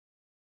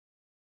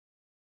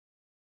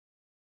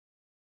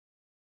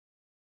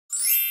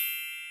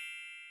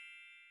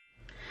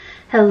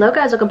Hello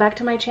guys, welcome back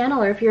to my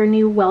channel, or if you're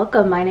new,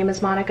 welcome. My name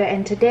is Monica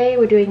and today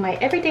we're doing my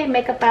everyday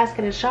makeup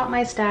basket and shop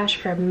my stash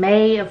for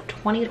May of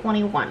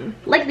 2021.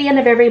 Like the end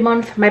of every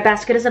month, my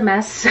basket is a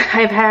mess.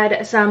 I've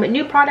had some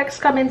new products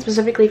come in,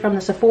 specifically from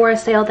the Sephora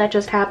sale that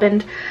just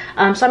happened.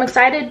 So I'm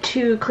excited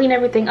to clean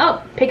everything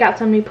up, pick out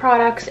some new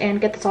products, and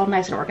get this all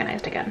nice and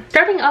organized again.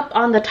 Starting up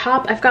on the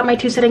top, I've got my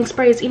two setting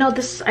sprays. You know,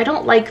 I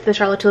don't like the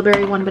Charlotte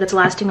Tilbury one, but it's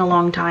lasting a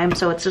long time,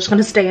 so it's just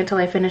gonna stay until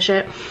I finish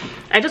it.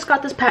 I just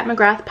got this Pat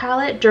McGrath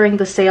palette during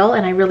the sale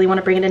and I really want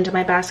to bring it into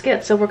my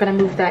basket, so we're going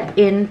to move that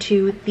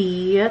into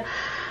the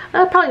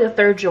probably the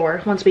third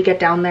drawer once we get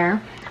down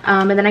there.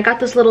 And then I got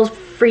this little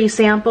free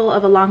sample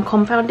of a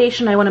Lancome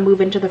foundation I want to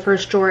move into the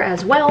first drawer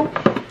as well,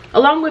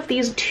 along with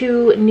these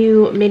two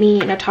new mini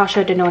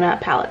Natasha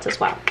Denona palettes as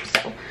well.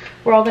 So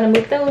we're all going to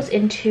move those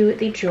into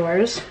the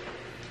drawers.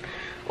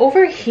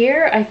 Over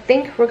here, I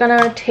think we're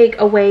going to take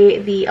away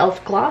the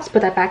e.l.f. gloss,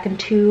 put that back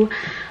into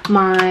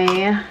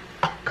my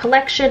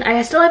collection.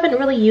 I still haven't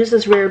really used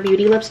this Rare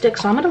Beauty lipstick,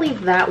 so I'm going to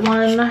leave that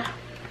one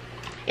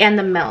and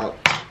the Melt.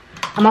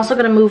 I'm also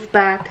going to move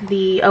back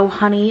the Oh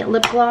Honey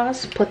lip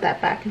gloss, put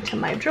that back into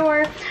my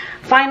drawer.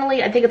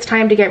 Finally, I think it's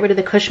time to get rid of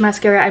the Kush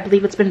mascara. I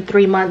believe it's been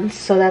 3 months,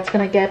 so that's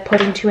going to get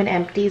put into an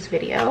empties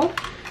video.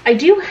 I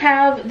do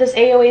have this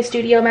AOA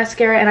Studio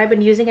mascara, and I've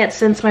been using it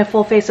since my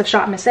full face of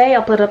Shop Miss A.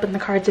 I'll put it up in the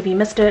cards if you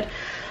missed it.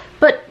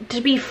 But to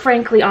be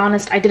frankly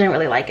honest, I didn't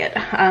really like it.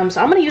 So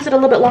I'm going to use it a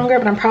little bit longer,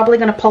 but I'm probably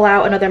going to pull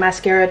out another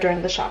mascara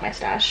during the Shop My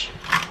Stash.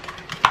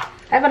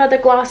 I have another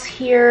gloss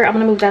here. I'm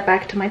going to move that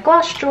back to my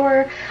gloss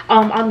drawer.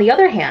 On the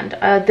other hand,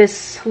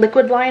 this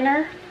liquid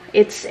liner,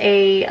 it's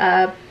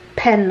a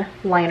pen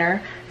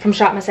liner from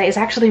Shop Miss A. It's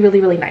actually really,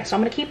 really nice. So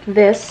I'm going to keep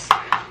this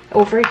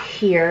over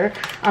here.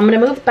 I'm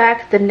going to move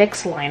back the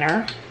NYX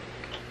liner,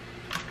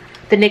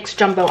 the NYX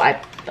Jumbo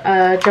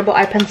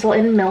Eye Pencil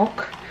in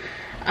Milk.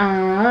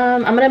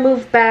 I'm gonna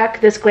move back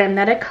this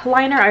Glamnetic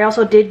liner. I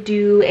also did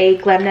do a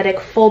Glamnetic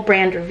full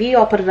brand review.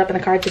 I'll put it up in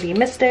the cards if you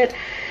missed it.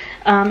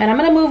 And I'm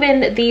gonna move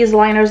in these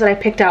liners that I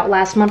picked out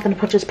last month and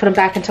just put them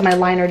back into my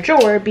liner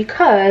drawer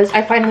because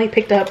I finally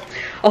picked up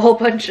a whole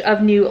bunch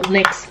of new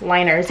NYX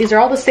liners. These are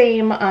all the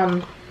same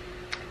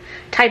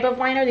type of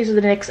liner. These are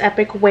the NYX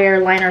Epic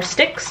Wear Liner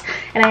Sticks,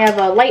 and I have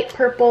a light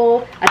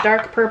purple, a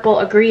dark purple,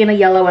 a green, a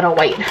yellow, and a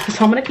white.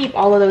 So I'm going to keep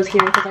all of those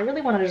here because I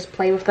really want to just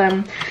play with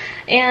them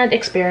and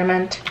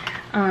experiment.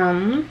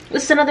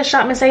 This is another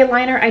Shop Miss A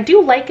liner. I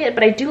do like it,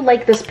 but I do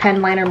like this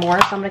pen liner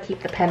more, so I'm going to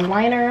keep the pen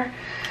liner.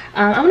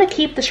 I'm going to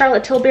keep the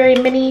Charlotte Tilbury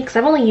mini because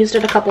I've only used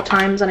it a couple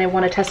times and I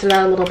want to test it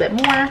out a little bit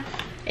more.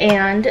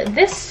 And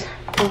this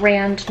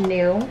brand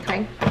new,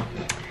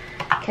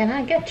 can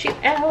I get you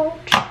out?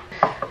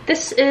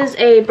 This is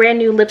a brand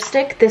new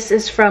lipstick. This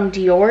is from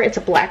Dior. It's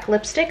a black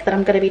lipstick that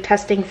I'm going to be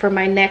testing for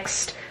my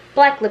next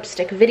black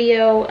lipstick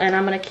video, and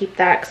I'm going to keep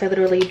that because I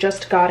literally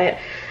just got it.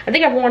 I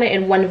think I've worn it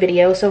in one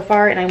video so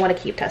far, and I want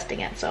to keep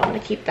testing it, so I'm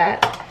going to keep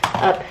that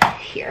up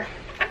here.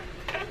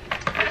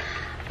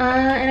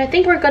 And I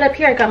think we're good up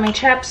here. I got my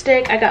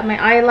chapstick, I got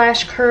my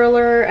eyelash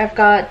curler, I've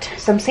got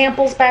some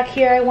samples back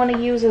here I want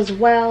to use as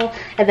well,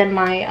 and then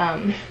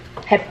my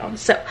headphones.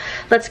 So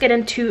let's get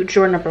into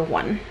drawer number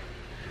 1.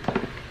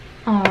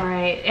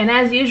 Alright, and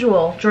as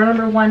usual, drawer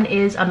number 1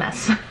 is a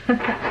mess.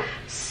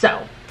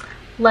 So,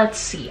 let's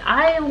see.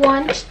 I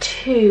want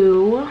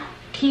to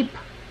keep...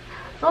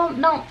 Oh,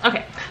 no.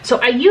 Okay. So,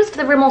 I used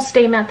the Rimmel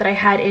Stay Matte that I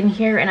had in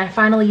here, and I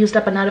finally used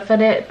up enough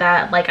of it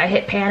that, like, I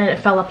hit pan and it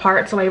fell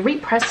apart. So, I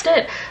repressed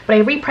it, but I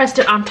repressed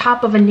it on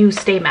top of a new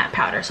Stay Matte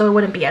powder, so it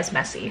wouldn't be as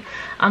messy.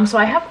 So,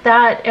 I have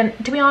that, and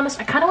to be honest,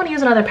 I kind of want to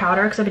use another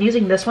powder because I've been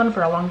using this one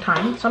for a long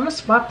time. So, I'm going to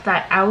swap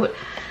that out.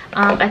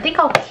 I think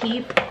I'll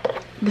keep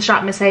the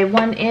Shop Miss A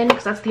one in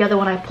because that's the other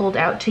one I pulled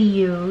out to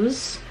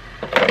use.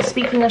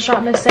 Speaking of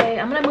Shop Miss A,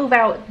 I'm going to move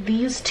out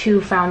these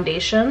two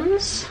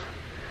foundations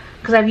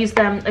because I've used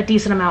them a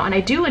decent amount and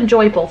I do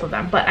enjoy both of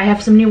them, but I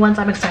have some new ones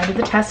I'm excited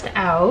to test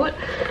out.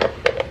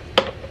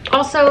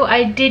 Also,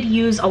 I did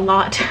use a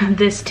lot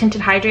this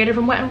Tinted Hydrator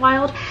from Wet n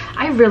Wild.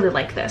 I really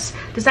like this.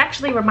 This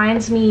actually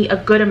reminds me a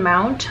good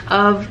amount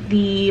of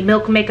the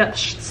Milk Makeup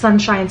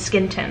Sunshine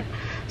Skin Tint.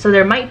 So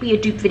there might be a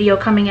dupe video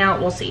coming out,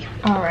 we'll see.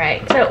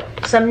 Alright, so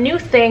some new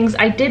things.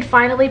 I did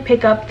finally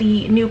pick up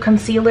the new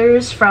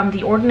concealers from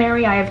The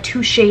Ordinary. I have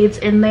 2 shades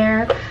in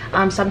there,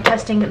 so I'm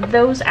testing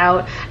those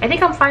out. I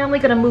think I'm finally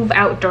going to move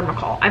out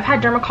Dermacol. I've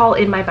had Dermacol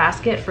in my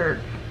basket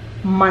for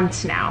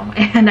months now,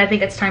 and I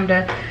think it's time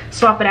to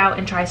swap it out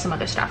and try some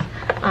other stuff.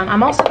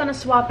 I'm also going to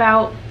swap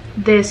out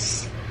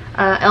this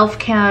e.l.f.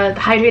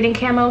 Hydrating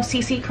Camo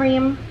CC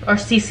Cream, or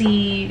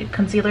CC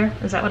Concealer,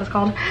 is that what it's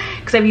called?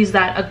 Because I've used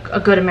that a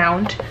good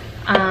amount.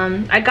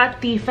 I got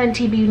the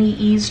Fenty Beauty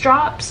Ease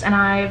Drops, and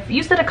I've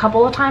used it a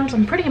couple of times.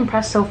 I'm pretty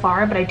impressed so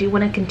far, but I do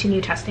want to continue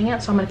testing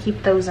it, so I'm going to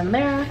keep those in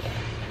there.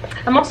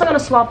 I'm also going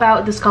to swap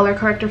out this color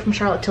corrector from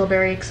Charlotte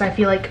Tilbury because I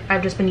feel like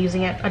I've just been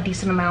using it a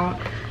decent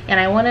amount, and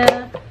I want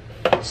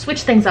to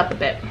switch things up a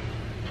bit.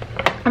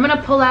 I'm going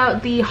to pull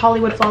out the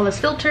Hollywood Flawless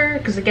Filter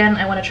because, again,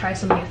 I want to try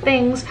some new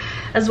things,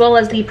 as well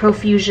as the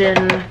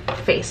Profusion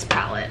Face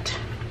Palette.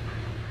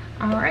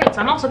 All right, so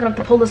I'm also gonna have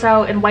to pull this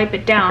out and wipe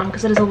it down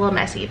because it is a little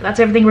messy. But that's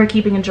everything we're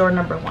keeping in drawer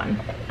number 1.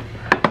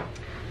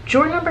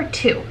 Drawer number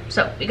 2.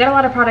 So we got a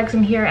lot of products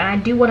in here and I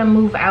do want to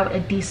move out a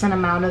decent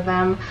amount of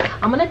them.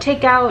 I'm gonna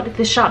take out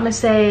the Shop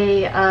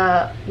Missy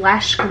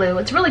lash glue.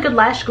 It's really good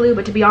lash glue,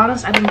 but to be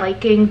honest, I've been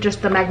liking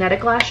just the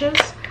magnetic lashes.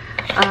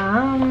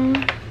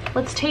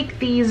 Let's take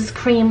these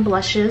cream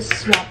blushes,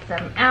 swap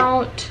them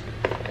out,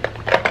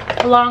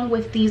 along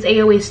with these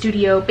AOA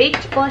Studio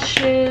baked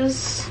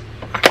blushes,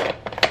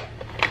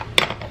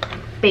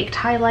 baked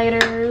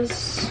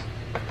highlighters.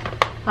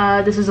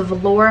 This is a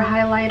velour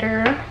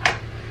highlighter.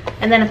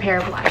 And then a pair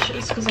of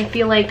lashes, because I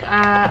feel like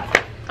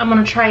I'm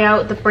gonna try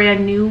out the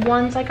brand new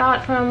ones I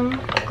got from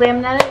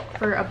Glamnetic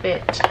for a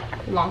bit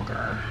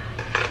longer.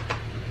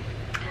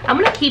 I'm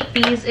gonna keep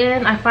these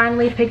in. I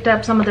finally picked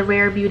up some of the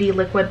Rare Beauty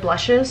liquid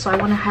blushes, so I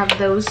want to have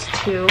those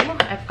too.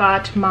 I've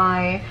got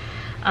my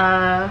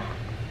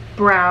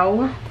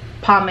brow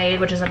pomade,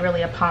 which isn't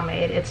really a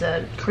pomade, it's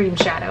a cream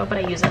shadow, but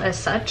I use it as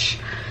such.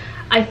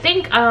 I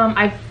think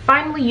I've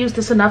finally used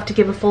this enough to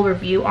give a full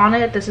review on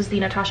it. This is the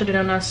Natasha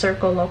Denona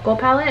Circo Loco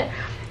palette,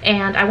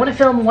 and I want to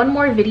film one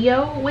more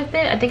video with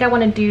it. I think I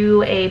want to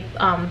do a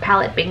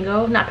palette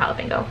bingo, not palette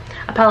bingo,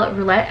 a palette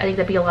roulette. I think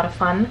that'd be a lot of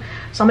fun.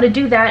 So I'm going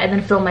to do that and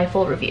then film my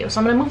full review.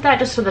 So I'm going to move that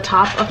just to the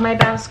top of my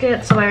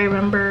basket so I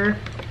remember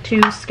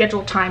to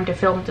schedule time to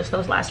film just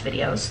those last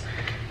videos.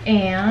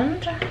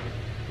 And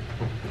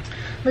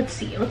let's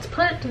see, let's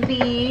put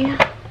the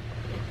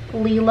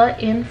Lila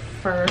in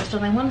first,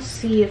 and I want to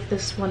see if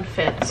this one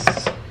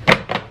fits.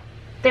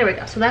 There we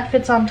go, so that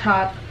fits on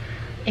top,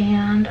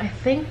 and I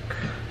think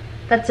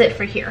that's it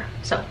for here.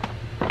 So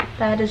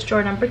that is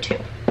drawer number 2.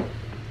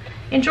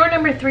 In drawer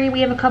number 3,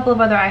 we have a couple of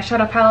other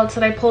eyeshadow palettes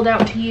that I pulled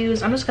out to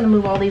use. I'm just going to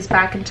move all these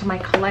back into my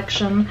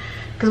collection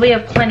because we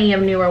have plenty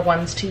of newer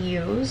ones to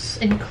use,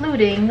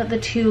 including the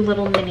 2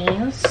 little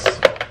minis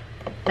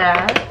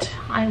that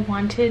I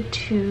wanted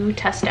to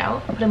test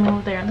out. Put them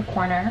over there in the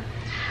corner.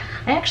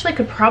 I actually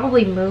could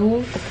probably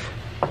move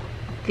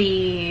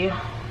the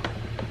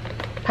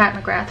Pat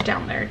McGrath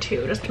down there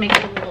too, just to make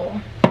it a little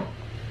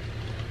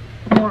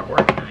more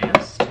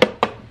organized.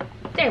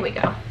 There we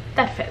go,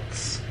 that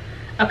fits.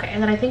 Okay,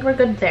 and then I think we're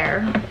good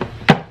there.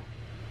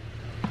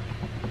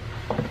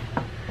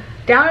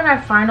 Down in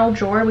our final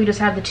drawer, we just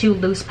have the 2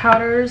 loose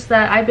powders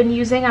that I've been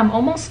using. I'm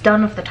almost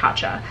done with the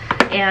Tatcha.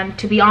 And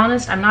to be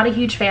honest, I'm not a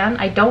huge fan.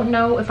 I don't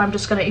know if I'm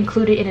just going to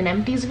include it in an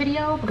empties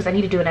video, because I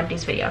need to do an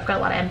empties video. I've got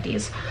a lot of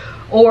empties.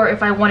 Or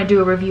if I want to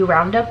do a review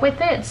roundup with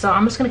it. So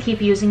I'm just going to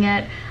keep using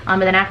it.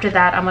 And then after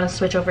that, I'm going to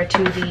switch over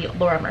to the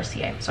Laura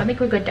Mercier. So I think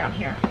we're good down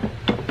here.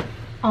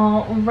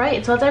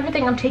 Alright, so that's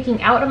everything I'm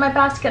taking out of my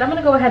basket. I'm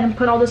going to go ahead and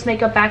put all this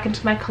makeup back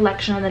into my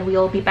collection, and then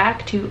we'll be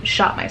back to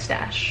shop my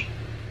stash.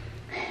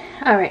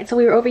 Alright, so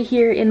we were over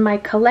here in my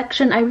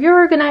collection. I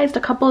reorganized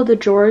a couple of the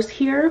drawers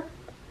here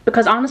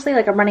because honestly,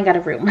 like, I'm running out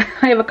of room.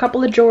 I have a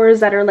couple of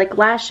drawers that are like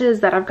lashes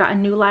that I've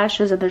gotten new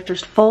lashes and they're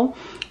just full.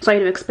 So I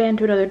had to expand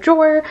to another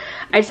drawer.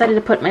 I decided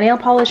to put my nail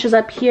polishes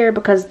up here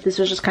because this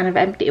was just kind of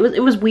empty.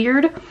 It was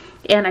weird,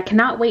 and I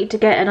cannot wait to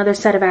get another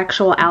set of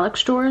actual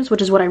Alex drawers,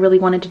 which is what I really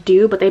wanted to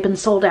do, but they've been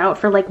sold out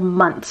for like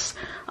months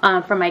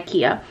from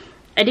IKEA.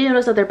 I did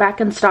notice that they're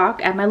back in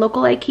stock at my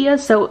local IKEA,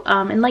 so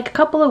in like a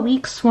couple of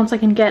weeks, once I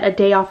can get a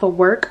day off of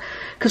work,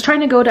 because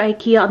trying to go to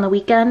IKEA on the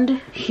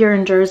weekend here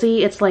in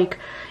Jersey, it's like,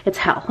 it's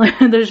hell.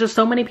 There's just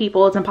so many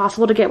people, it's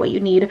impossible to get what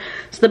you need.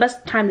 So the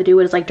best time to do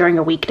it is like during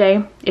a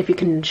weekday, if you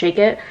can shake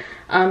it.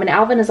 And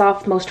Alvin is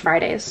off most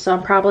Fridays, so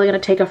I'm probably going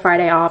to take a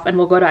Friday off and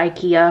we'll go to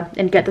IKEA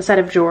and get the set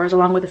of drawers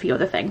along with a few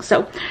other things.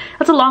 So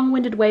that's a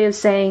long-winded way of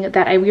saying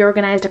that I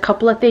reorganized a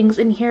couple of things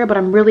in here, but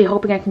I'm really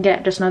hoping I can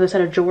get just another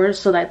set of drawers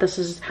so that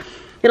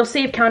it'll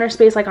save counter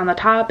space like on the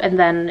top, and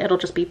then it'll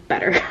just be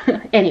better.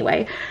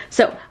 Anyway,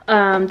 so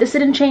this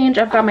didn't change.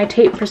 I've got my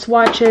tape for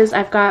swatches.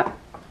 I've got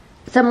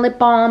some lip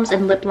balms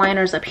and lip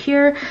liners up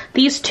here.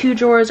 These 2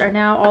 drawers are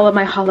now all of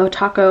my Holo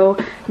Taco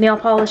nail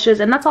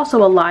polishes, and that's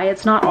also a lie.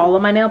 It's not all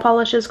of my nail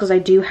polishes because I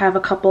do have a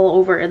couple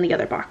over in the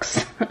other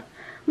box.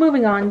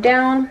 Moving on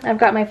down, I've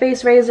got my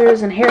face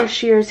razors and hair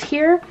shears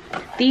here.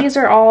 These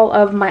are all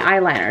of my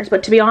eyeliners,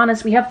 but to be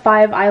honest, we have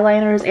 5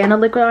 eyeliners and a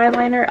liquid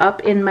eyeliner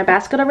up in my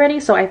basket already,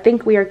 so I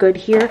think we are good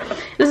here.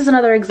 This is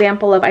another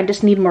example of I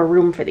just need more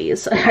room for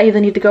these. I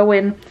either need to go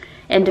in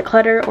and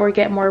declutter or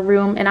get more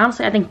room, and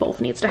honestly, I think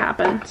both needs to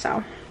happen.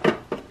 So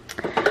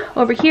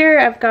over here,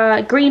 I've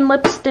got green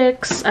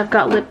lipsticks, I've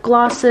got lip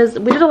glosses.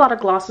 We did a lot of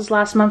glosses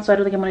last month, so I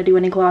don't think I'm going to do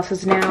any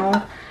glosses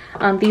now.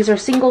 These are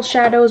single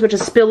shadows, which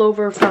is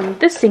spillover from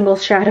this single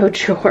shadow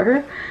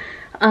drawer.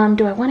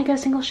 Do I want to get a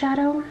single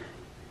shadow?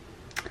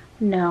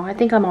 No, I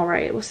think I'm all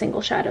right with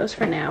single shadows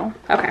for now.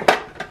 Okay.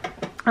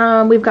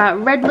 We've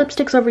got red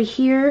lipsticks over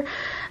here.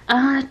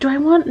 Do I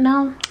want,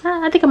 no,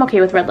 I think I'm okay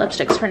with red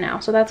lipsticks for now,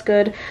 so that's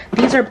good.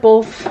 These are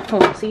both,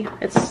 oh, see,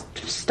 it's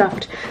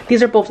stuffed.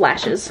 These are both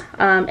lashes,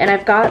 and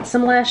I've got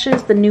some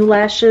lashes, the new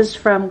lashes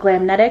from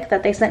Glamnetic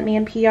that they sent me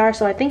in PR,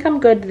 so I think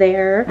I'm good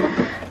there.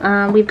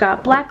 We've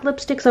got black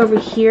lipsticks over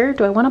here.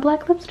 Do I want a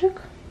black lipstick?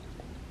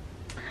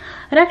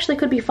 It actually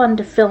could be fun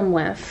to film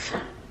with.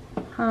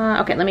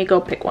 Okay, let me go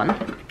pick one.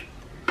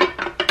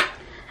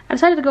 I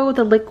decided to go with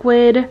a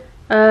liquid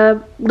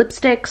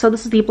lipstick. So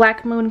this is the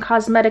Black Moon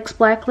Cosmetics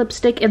black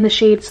lipstick in the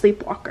shade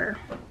Sleepwalker.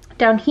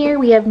 Down here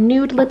we have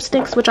nude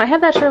lipsticks, which I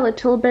have that Charlotte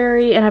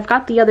Tilbury, and I've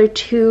got the other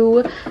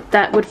two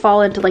that would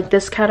fall into like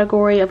this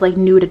category of like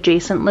nude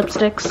adjacent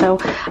lipsticks. So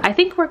I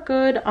think we're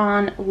good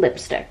on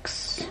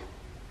lipsticks.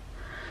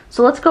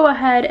 So let's go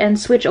ahead and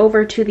switch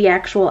over to the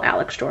actual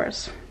Alex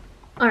drawers.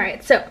 All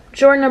right, so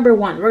drawer number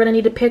one, we're gonna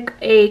need to pick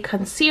a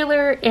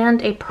concealer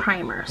and a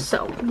primer.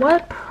 So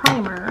what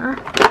primer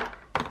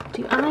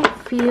do I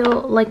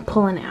feel like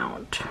pulling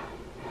out?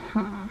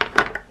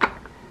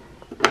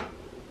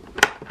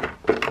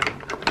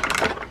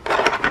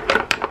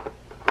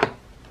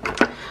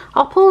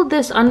 I'll pull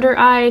this under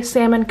eye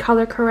salmon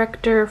color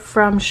corrector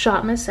from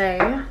Shop Miss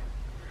A.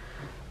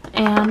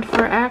 And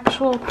for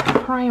actual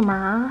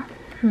primer,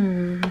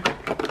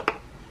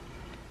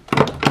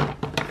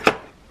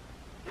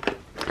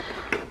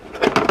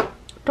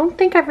 don't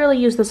think I've really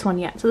used this one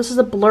yet. So this is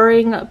a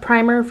blurring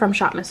primer from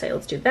Shop Miss A.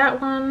 Let's do that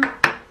one.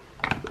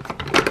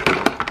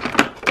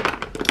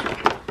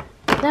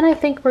 Then I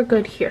think we're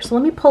good here. So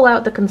let me pull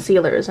out the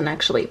concealers and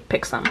actually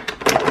pick some.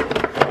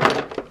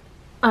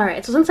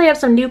 Alright, so since I have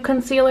some new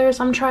concealers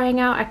I'm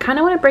trying out, I kind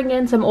of want to bring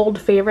in some old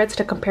favorites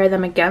to compare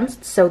them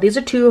against. So these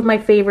are two of my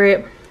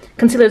favorite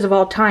concealers of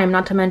all time,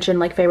 not to mention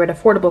like favorite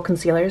affordable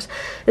concealers.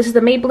 This is the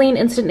Maybelline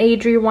Instant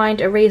Age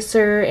Rewind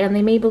Eraser and the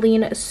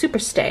Maybelline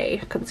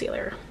Superstay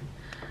Concealer.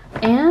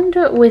 And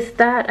with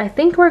that, I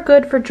think we're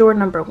good for drawer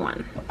number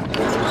one.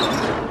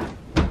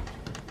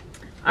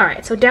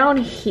 Alright, so down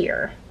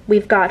here,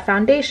 we've got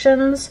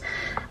foundations.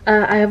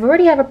 I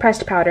already have a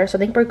pressed powder, so I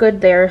think we're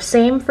good there.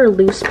 Same for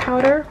loose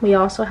powder. We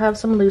also have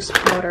some loose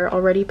powder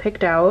already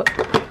picked out.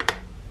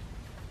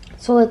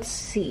 So let's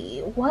see,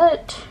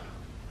 what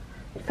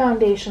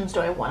foundations do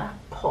I want to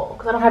pull?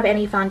 Because I don't have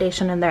any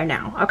foundation in there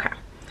now. Okay.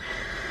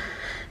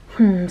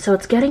 So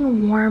it's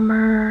getting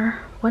warmer.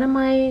 What am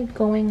I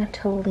going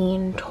to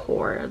lean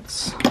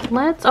towards?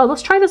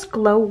 Let's try this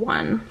glow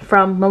one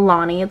from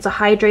Milani. It's a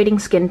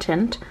hydrating skin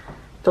tint.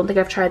 Don't think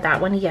I've tried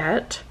that one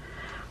yet.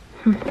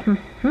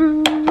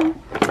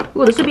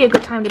 Ooh, this would be a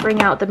good time to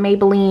bring out the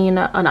Maybelline,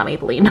 not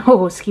Maybelline,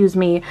 oh, excuse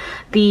me,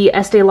 the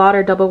Estee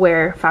Lauder Double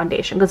Wear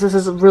Foundation, because this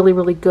is really,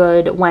 really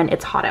good when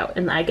it's hot out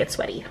and I get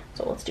sweaty.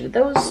 So let's do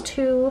those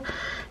two.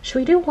 Should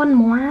we do one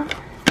more?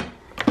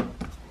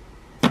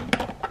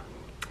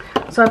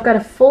 So I've got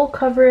a full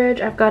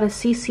coverage, I've got a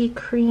CC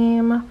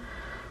cream.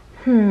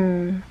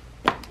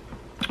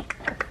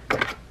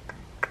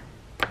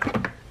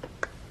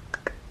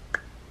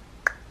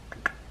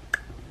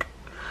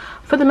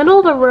 For the middle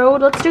of the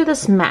road, let's do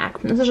this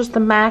MAC. This is just the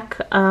MAC,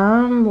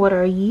 what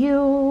are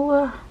you?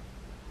 I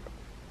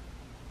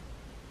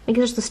think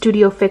it's just the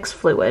Studio Fix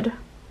Fluid.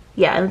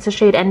 Yeah, and it's a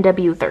shade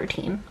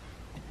NW13.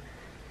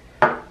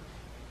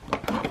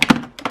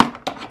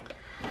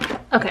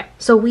 Okay,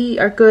 so we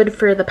are good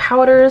for the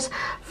powders.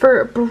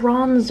 For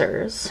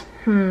bronzers,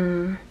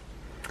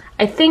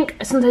 I think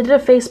since I did a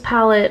face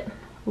palette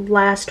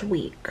last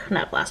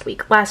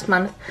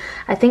month,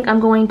 I think I'm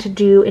going to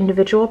do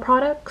individual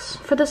products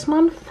for this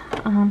month.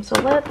 So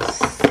let's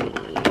see.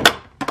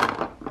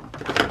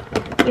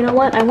 You know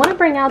what? I want to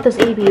bring out this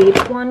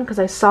ABH one because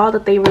I saw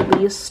that they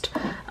released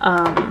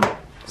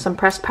some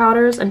pressed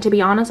powders, and to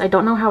be honest, I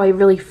don't know how I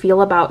really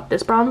feel about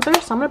this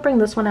bronzer, so I'm going to bring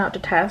this one out to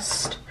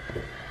test.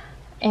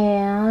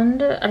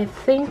 And I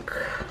think,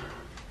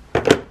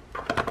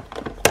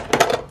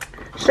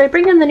 should I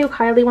bring in the new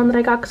Kylie one that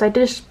I got? Because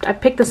I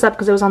picked this up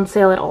because it was on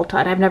sale at Ulta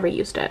and I've never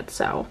used it,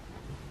 so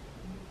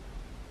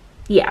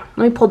yeah,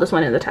 let me pull this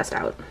one in to test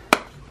out.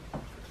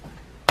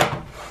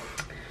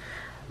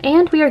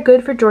 And we are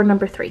good for drawer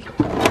number 3.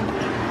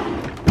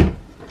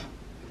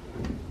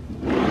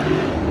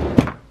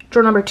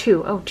 Drawer number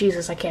 2. Oh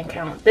Jesus, I can't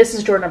count. This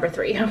is drawer number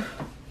 3.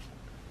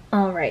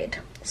 All right,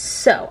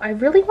 so I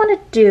really want to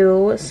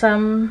do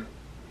some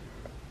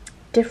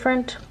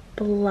different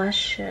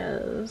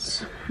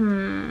blushes.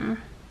 You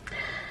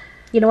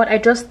know what? I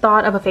just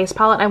thought of a face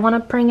palette I want to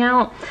bring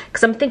out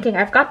because I'm thinking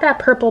I've got that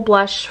purple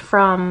blush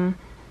from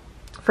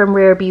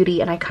Rare Beauty,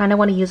 and I kind of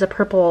want to use a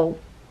purple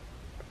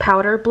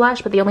powder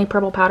blush, but the only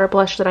purple powder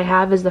blush that I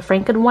have is the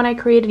Franken one I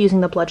created using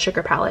the Blood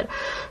Sugar palette.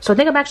 So I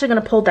think I'm actually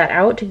going to pull that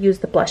out to use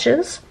the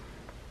blushes,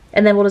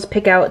 and then we'll just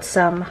pick out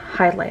some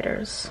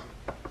highlighters.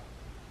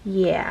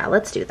 Yeah,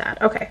 let's do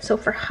that. Okay, so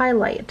for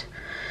highlight,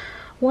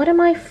 what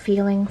am I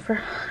feeling for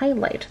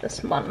highlight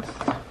this month?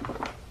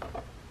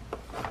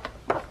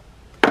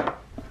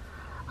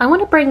 I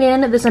want to bring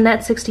in this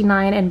Annette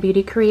 69 and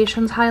Beauty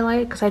Creations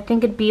highlight because I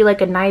think it'd be like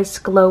a nice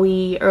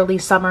glowy early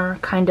summer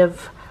kind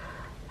of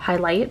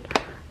highlight.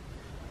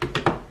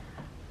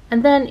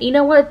 And then, you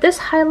know what, this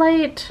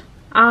highlight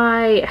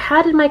I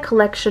had in my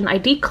collection, I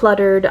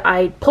decluttered,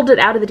 I pulled it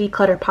out of the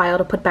declutter pile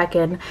to put back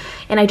in,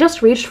 and I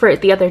just reached for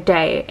it the other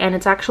day, and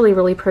it's actually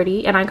really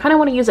pretty, and I kind of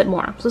want to use it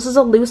more. So this is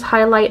a loose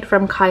highlight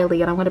from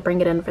Kylie, and I'm going to bring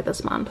it in for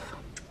this month.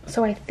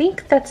 So I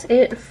think that's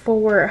it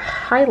for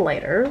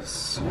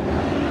highlighters.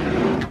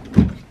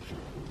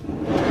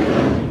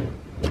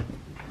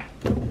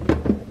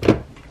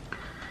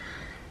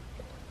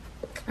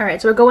 All right,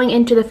 so we're going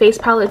into the face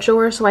palette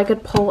drawer so I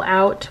could pull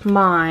out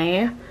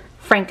my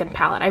Franken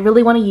palette. I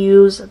really want to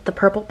use the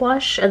purple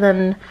blush and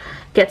then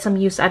get some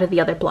use out of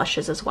the other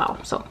blushes as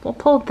well. So we'll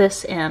pull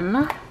this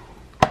in.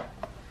 And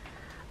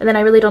then I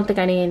really don't think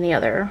I need any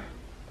other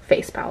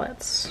face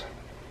palettes.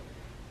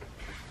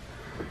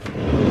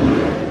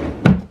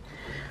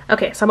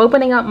 Okay, so I'm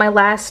opening up my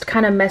last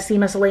kind of messy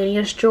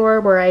miscellaneous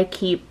drawer where I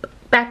keep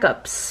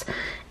backups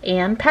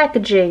and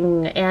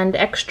packaging and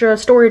extra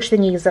storage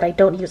thingies that I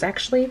don't use.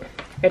 Actually,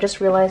 I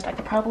just realized I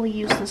could probably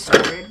use the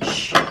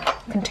storage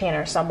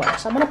container somewhere,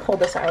 so I'm gonna pull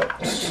this out.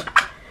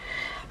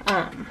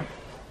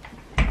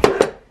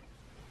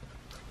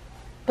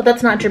 But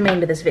that's not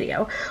germane to this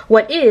video.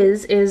 What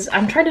is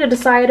I'm trying to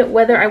decide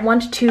whether I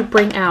want to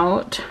bring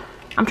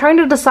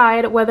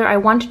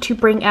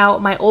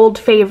out my old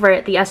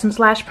favorite, the Essence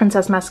Lash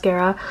Princess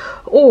Mascara,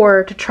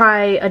 or to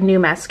try a new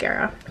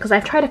mascara. Because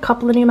I've tried a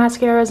couple of new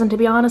mascaras, and to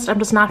be honest, I'm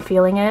just not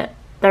feeling it.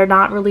 They're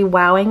not really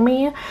wowing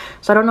me.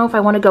 So I don't know if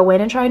I want to go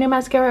in and try a new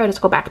mascara or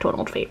just go back to an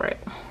old favorite.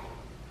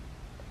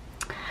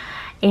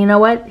 And you know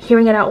what?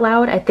 Hearing it out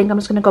loud, I think I'm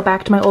just going to go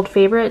back to my old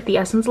favorite, the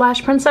Essence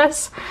Lash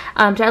Princess,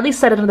 to at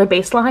least set another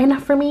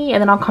baseline for me,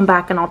 and then I'll come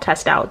back and I'll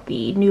test out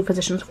the new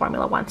Physicians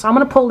Formula one. So I'm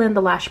going to pull in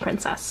the Lash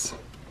Princess.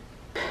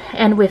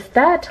 And with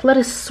that, let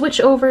us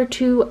switch over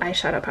to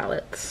eyeshadow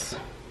palettes.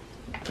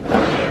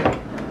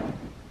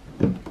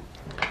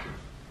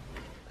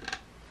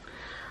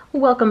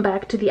 Welcome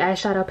back to the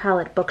eyeshadow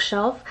palette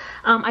bookshelf.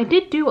 I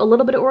did do a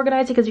little bit of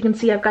organizing because you can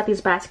see I've got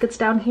these baskets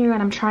down here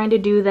and I'm trying to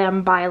do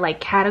them by like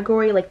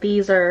category. Like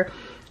these are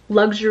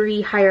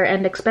luxury, higher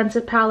end,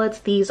 expensive palettes.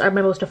 These are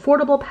my most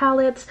affordable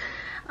palettes.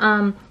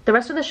 The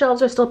rest of the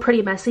shelves are still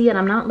pretty messy and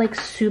I'm not like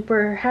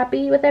super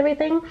happy with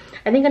everything.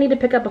 I think I need to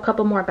pick up a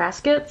couple more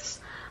baskets.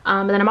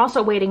 And then I'm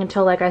also waiting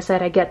until, like I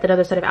said, I get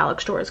another set of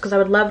Alex drawers because I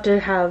would love to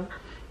have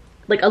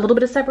like a little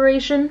bit of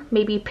separation.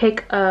 Maybe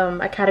pick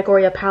a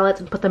category of palettes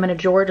and put them in a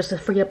drawer just to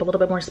free up a little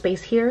bit more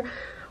space here.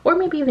 Or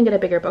maybe even get a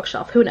bigger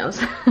bookshelf, who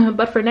knows.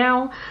 But for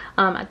now,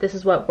 this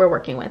is what we're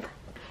working with.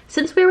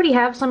 Since we already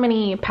have so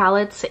many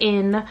palettes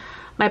in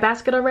my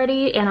basket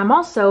already, and I'm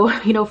also,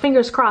 you know,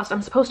 fingers crossed,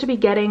 I'm supposed to be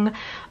getting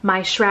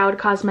my Shroud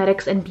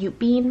Cosmetics and Butte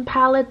Bean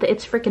palette, the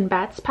It's Frickin'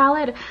 Bats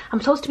palette.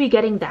 I'm supposed to be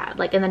getting that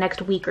like in the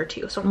next week or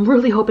two, so I'm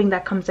really hoping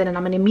that comes in and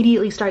I'm gonna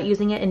immediately start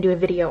using it and do a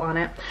video on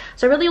it.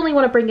 So I really only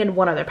want to bring in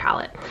one other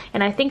palette,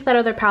 and I think that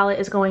other palette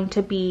is going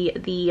to be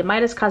the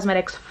Midas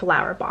Cosmetics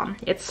Flower Bomb.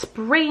 It's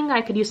spring,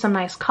 I could use some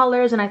nice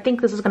colors, and I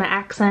think this is going to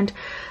accent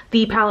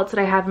the palettes that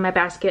I have in my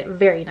basket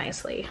very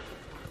nicely.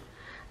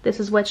 This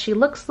is what she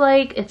looks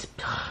like. It's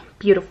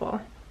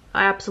beautiful,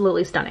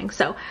 absolutely stunning.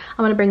 So I'm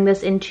going to bring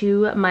this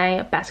into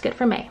my basket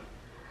for May.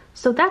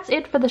 So that's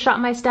it for the Shop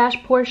My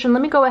Stash portion.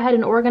 Let me go ahead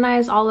and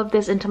organize all of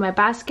this into my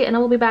basket and I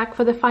will be back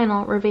for the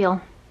final reveal.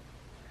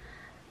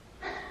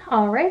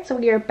 Alright, so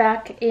we are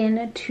back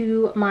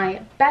into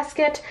my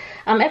basket.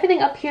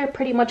 Everything up here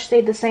pretty much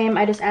stayed the same.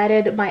 I just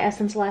added my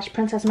Essence Lash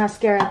Princess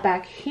Mascara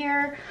back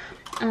here.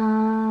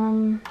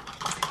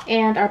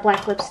 And our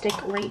black lipstick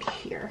right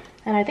here.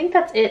 And I think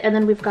that's it. And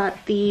then we've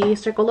got the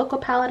Circle Loco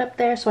palette up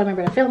there, so I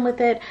remember to film with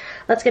it.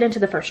 Let's get into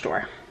the first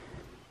drawer.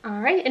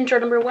 Alright, in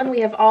drawer number one, we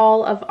have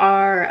all of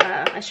our,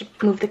 I should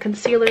move the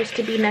concealers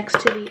to be next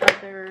to the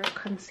other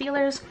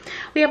concealers.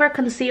 We have our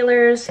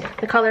concealers,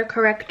 the color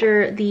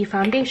corrector, the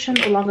foundation,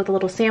 along with a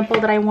little sample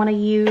that I want to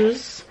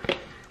use.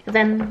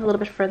 Then a little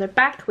bit further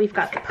back, we've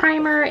got the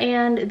primer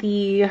and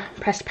the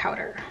pressed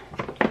powder.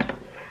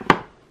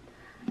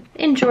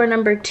 In drawer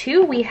number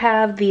two, we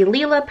have the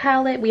Lila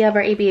palette, we have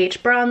our ABH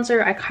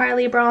bronzer, our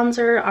Kylie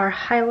bronzer, our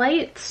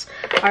highlights,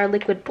 our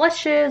liquid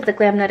blushes, the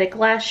Glamnetic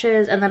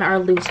lashes, and then our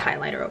loose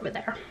highlighter over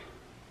there.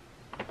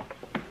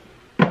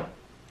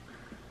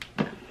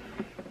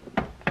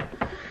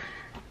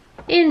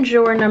 In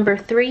drawer number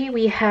three,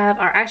 we have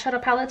our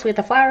eyeshadow palettes. We have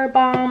the Flower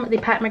Bomb, the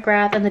Pat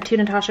McGrath, and the two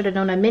Natasha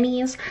Denona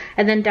minis.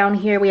 And then down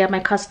here, we have my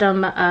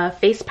custom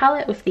face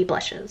palette with the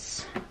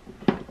blushes.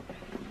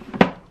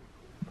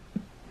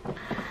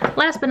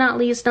 Last but not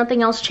least,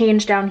 nothing else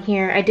changed down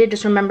here. I did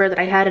just remember that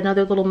I had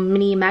another little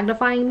mini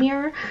magnifying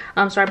mirror,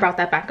 so I brought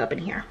that back up in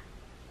here.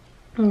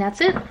 And that's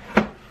it.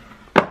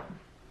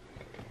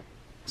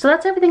 So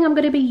that's everything I'm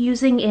going to be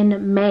using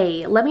in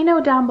May. Let me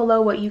know down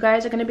below what you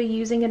guys are going to be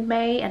using in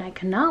May, and I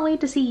cannot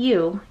wait to see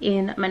you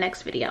in my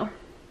next video.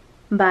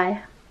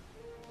 Bye.